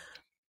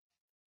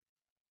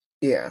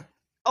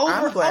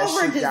over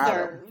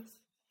deserved.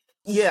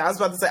 Yeah, I was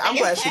about to say, I'm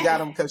glad she got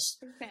him because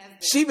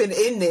she been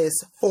in this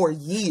for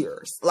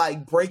years,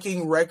 like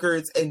breaking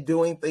records and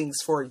doing things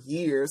for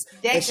years,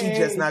 and she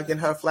just not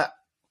getting her flat.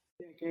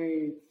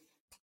 Decades.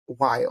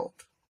 Wild,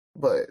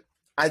 but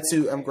I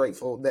too am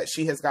grateful that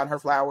she has gotten her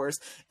flowers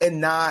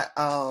and not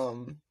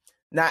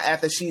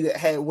after she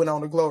had went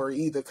on to glory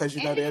either, because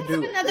you know they'll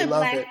do it. They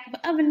love it.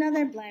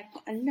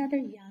 Another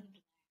young.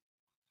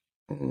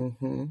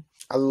 Mm-hmm.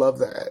 I love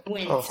that.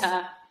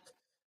 Winter.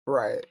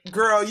 Right,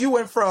 girl, you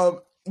went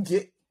from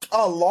get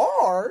a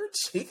large.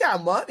 He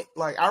got money.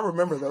 Like I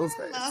remember those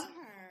days. Love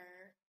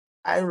her.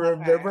 I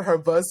remember her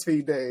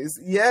BuzzFeed days.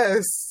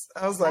 Yes,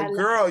 I was like,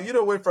 girl, you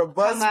done went from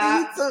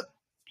BuzzFeed to.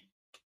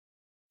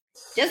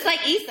 Just like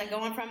Issa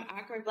going from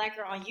Awkward Black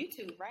Girl on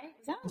YouTube, right?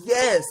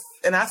 Yes,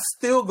 and I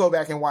still go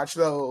back and watch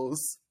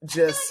those. I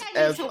feel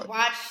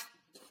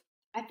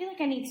like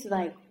I need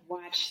to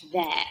watch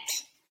that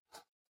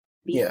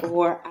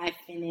before I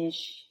finish.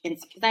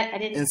 Because I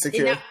didn't.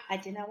 Insecure. I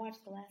did not watch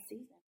the last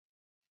season.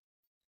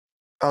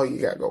 Oh,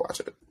 you gotta go watch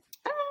it.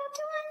 Oh,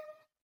 do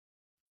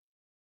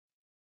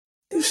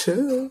I? You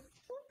should.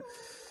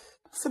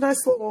 It's a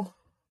nice little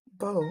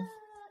bow.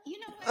 You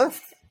know what?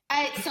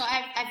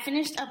 I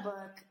finished a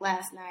book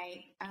last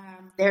night.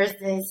 There's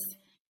this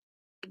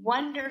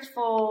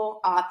wonderful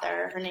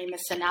author. Her name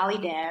is Sonali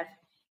Dev,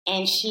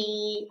 and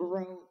she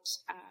wrote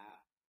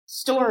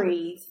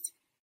stories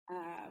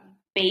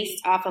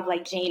based off of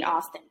Jane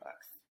Austen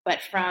books,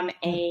 but from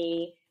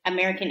a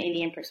American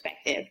Indian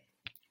perspective.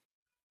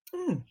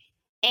 Mm.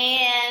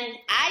 And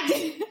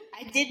I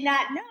did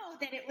not know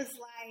that it was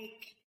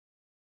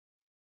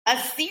a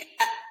series.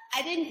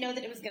 I didn't know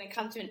that it was going to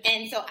come to an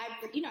end. So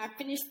I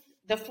finished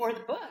the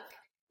 4th book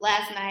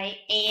last night,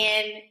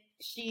 and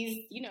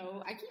she's,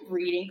 I keep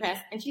reading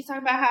past, and she's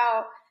talking about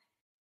how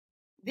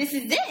this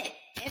is it.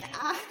 And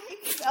I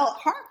felt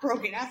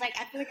heartbroken. I was like,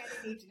 I feel like I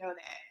didn't need to know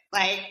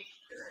that.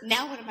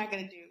 Now what am I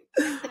going to do?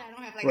 Not that I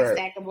don't have a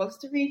stack of books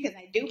to read, because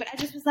I do, but I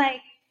just was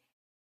like,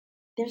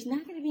 there's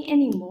not going to be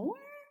any more?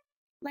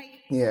 Not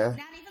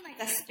even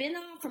a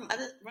spin-off from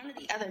one of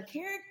the other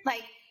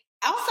characters.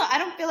 Also, I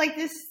don't feel like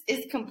this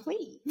is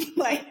complete.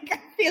 I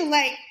feel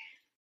like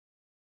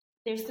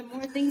there's some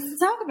more things to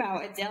talk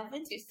about and delve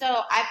into. So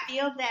I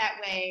feel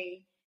that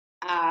way.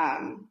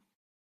 I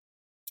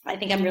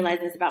think I'm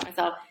realizing this about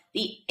myself.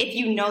 If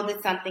you know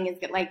that something is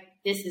good,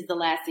 this is the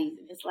last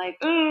season, it's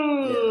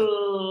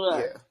ooh.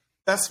 Yeah,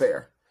 that's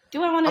fair.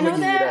 Do I want to know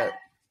that?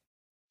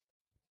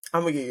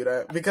 I'm gonna give you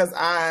that because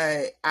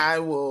I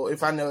will,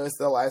 if I know it's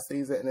the last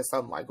season and it's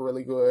something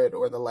really good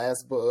or the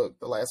last book,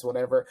 the last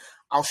whatever,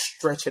 I'll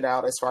stretch it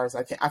out as far as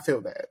I can. I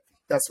feel that.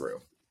 That's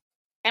real.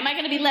 Am I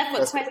going to be left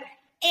with questions?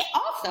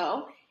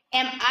 Also,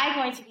 am I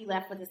going to be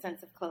left with a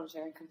sense of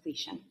closure and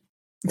completion?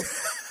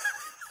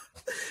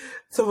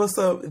 So what's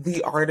up?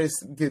 The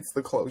artist gets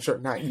the closure,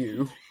 not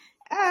you.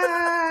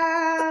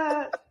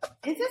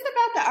 Is this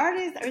about the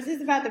artist or is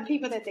this about the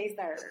people that they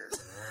serve?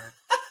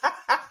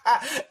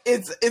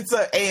 It's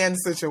an and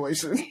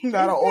situation,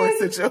 not an or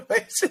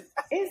situation.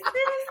 Is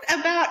this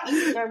about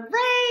Issa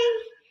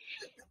Rae?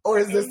 Or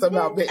is this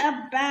about me?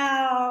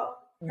 About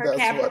her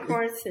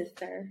Capricorn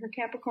sister, her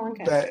Capricorn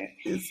cousin. That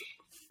is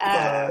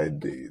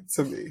funny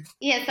to me.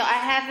 Yeah, so I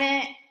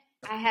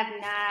have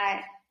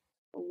not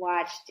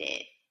watched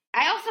it.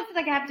 I also feel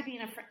like I have to be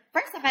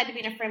first off, I had to be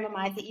in a frame of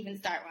mind to even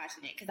start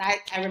watching it. Because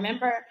I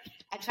remember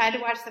I tried to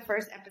watch the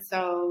first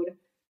episode,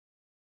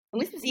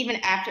 and this was even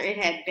after it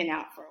had been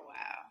out for a while.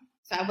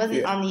 So I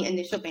wasn't on the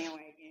initial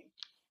bandwagon.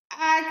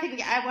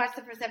 I watched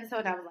the first episode,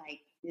 and I was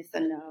like, it's a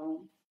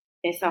no.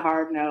 It's a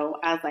hard no.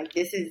 I was like,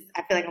 I feel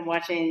like I'm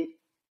watching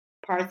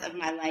parts of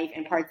my life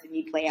and parts of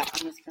me play out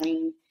on the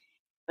screen.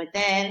 But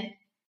then,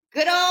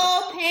 good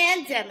old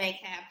pandemic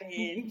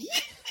happened.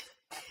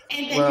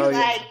 And then you're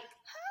like,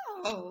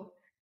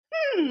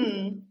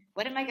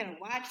 what am I going to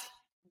watch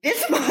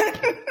this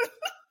month?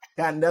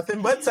 Got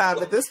nothing but time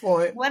at this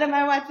point. What am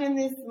I watching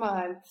this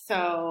month?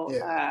 So,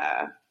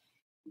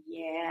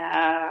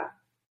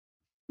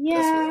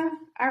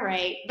 all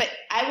right. But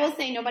I will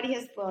say nobody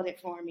has spoiled it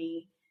for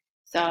me.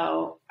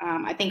 So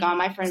I think all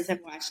my friends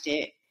have watched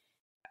it.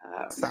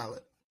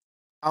 Solid.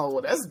 Oh,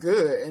 well, that's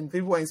good. And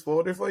people ain't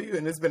spoiled it for you,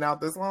 and it's been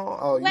out this long?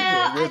 Oh,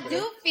 well, I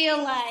do feel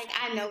like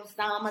I know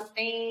some of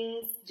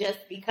things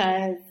just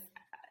because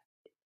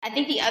I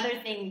think the other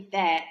thing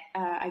that,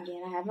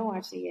 again, I haven't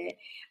watched it yet,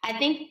 I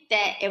think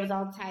that it was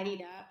all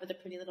tidied up with a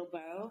pretty little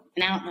bow.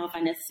 And I don't know if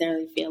I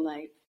necessarily feel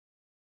like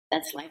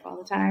that's life all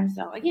the time.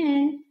 So,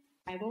 again,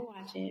 I will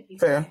watch it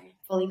before I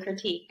fully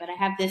critique. But I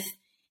have this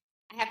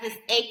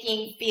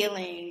aching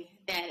feeling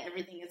that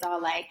everything is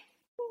all neat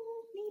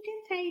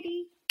and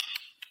tidy.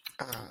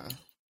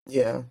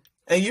 Yeah.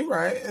 And you're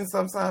right. And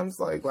sometimes,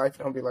 life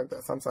don't be like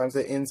that. Sometimes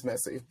it ends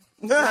messy.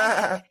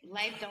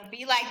 Life don't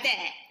be like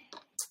that.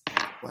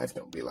 Life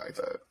don't be like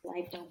that.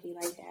 Life don't be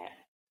like that.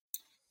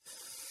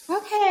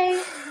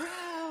 Okay,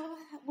 well,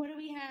 what do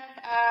we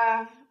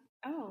have?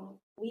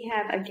 We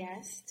have a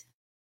guest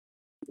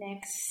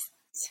next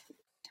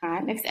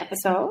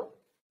episode.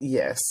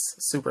 Yes,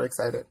 super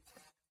excited.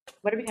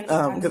 What are we going to be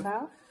talking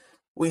about?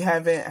 We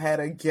haven't had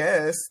a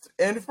guest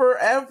in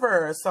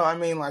forever. So, I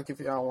mean, like, if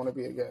you don't want to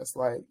be a guest,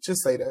 like,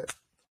 just say that.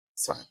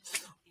 It's fine.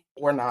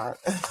 We're not.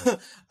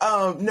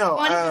 No.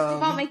 We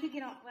won't make you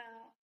get on.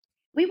 Well,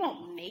 we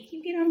won't make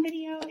you get on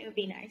video. It would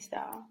be nice,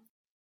 though.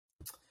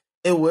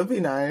 It would be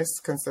nice,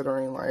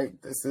 considering,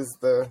 like, this is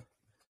the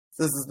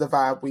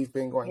vibe we've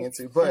been going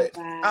into. But,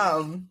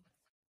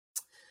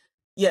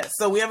 yeah,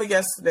 so we have a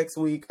guest next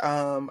week.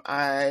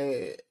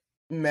 I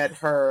met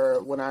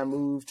her when I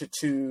moved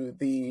to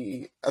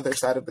the other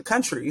side of the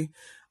country.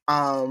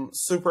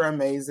 Super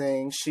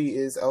amazing. She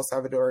is El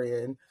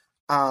Salvadorian.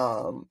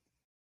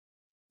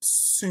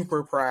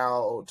 Super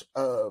proud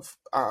of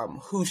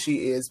who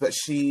she is, but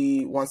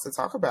she wants to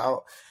talk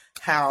about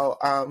how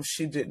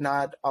she did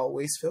not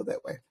always feel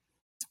that way.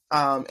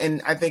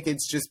 And I think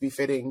it's just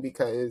befitting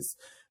because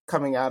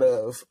coming out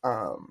of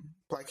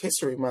Black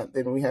History Month,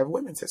 then we have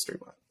Women's History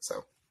Month.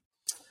 So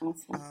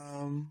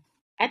awesome.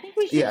 I think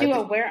we should do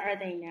a Where Are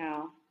They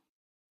Now?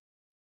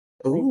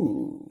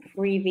 Ooh.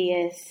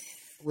 Previous.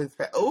 Let's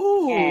see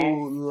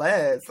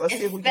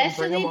if we can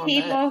bring them on back.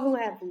 Especially people who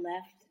have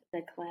left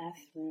the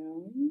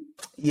classroom.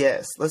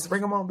 Yes, let's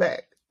bring them on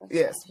back.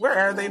 Yes, where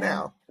are they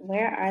now?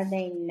 Where are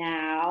they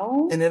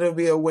now? And it'll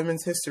be a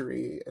Women's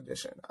History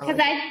edition. Because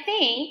I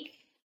think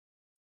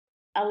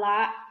a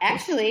lot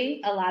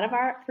of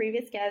our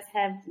previous guests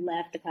have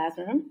left the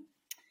classroom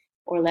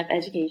or left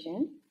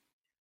education,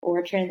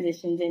 or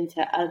transitioned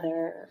into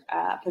other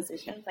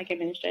positions, like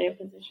administrative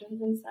positions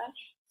and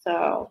such.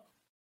 So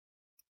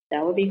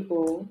that would be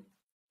cool.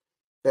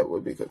 That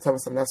would be good.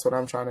 Thomason, that's what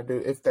I'm trying to do.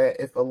 If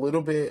a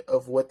little bit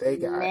of what they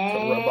got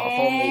could rub off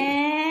on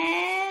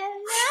me.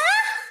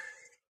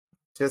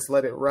 Just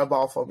let it rub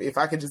off on me. If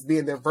I could just be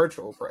in their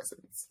virtual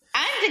presence.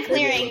 I'm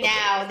declaring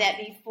now that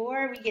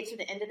before we get to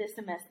the end of the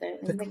semester.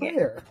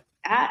 Declare.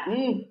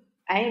 I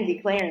am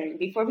declaring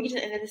before we get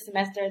to the end of the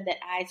semester that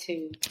I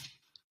too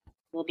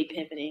will be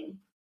pivoting.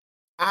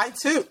 I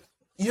too.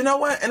 You know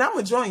what? And I'm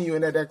going to join you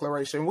in that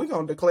declaration. We're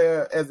going to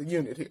declare as a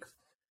unit here.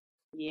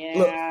 Yeah.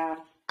 Look,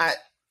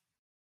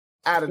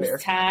 out of there.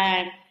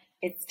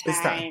 It's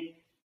time.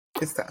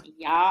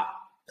 Yeah.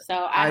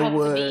 So I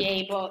hope to be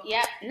able.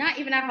 Yep. Not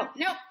even I hope.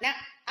 Nope. Now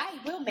I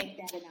will make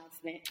that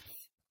announcement.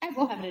 I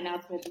will have an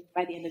announcement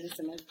by the end of the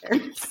semester.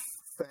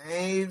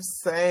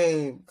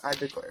 Same. I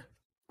declare.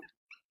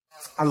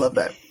 I love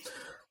that.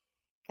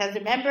 Because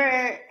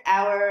remember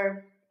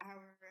our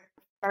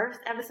first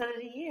episode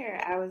of the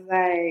year, I was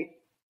like,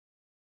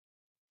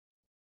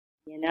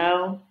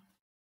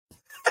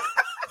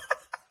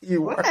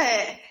 You were. What?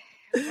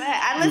 But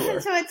I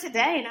listened to it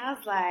today and I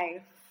was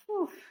like,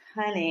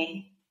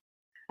 honey,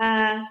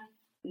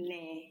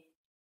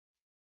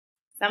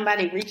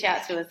 somebody reach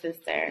out to a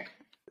sister.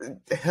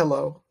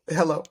 Hello,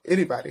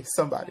 anybody,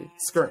 somebody,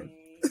 scream.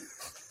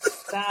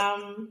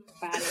 Somebody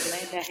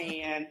lend a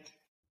hand.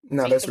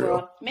 No, that's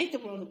real. Make the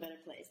world a better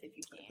place if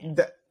you can.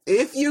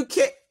 If you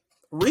can,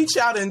 reach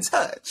out and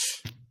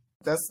touch.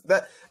 That's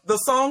that. The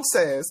song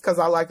says, because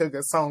I like a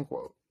good song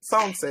quote.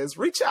 Song says,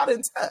 reach out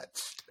and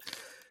touch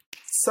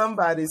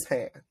somebody's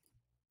hand.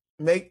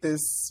 Make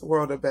this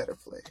world a better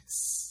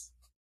place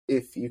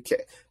if you can.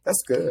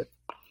 That's good.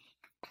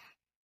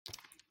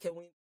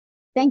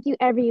 Thank you,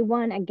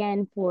 everyone,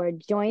 again for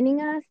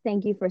joining us.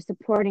 Thank you for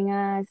supporting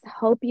us.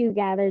 Hope you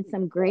gathered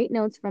some great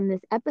notes from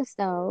this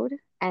episode.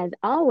 As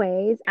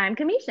always, I'm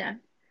Kamisha.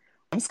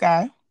 I'm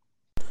Sky.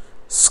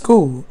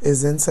 School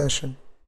is in session.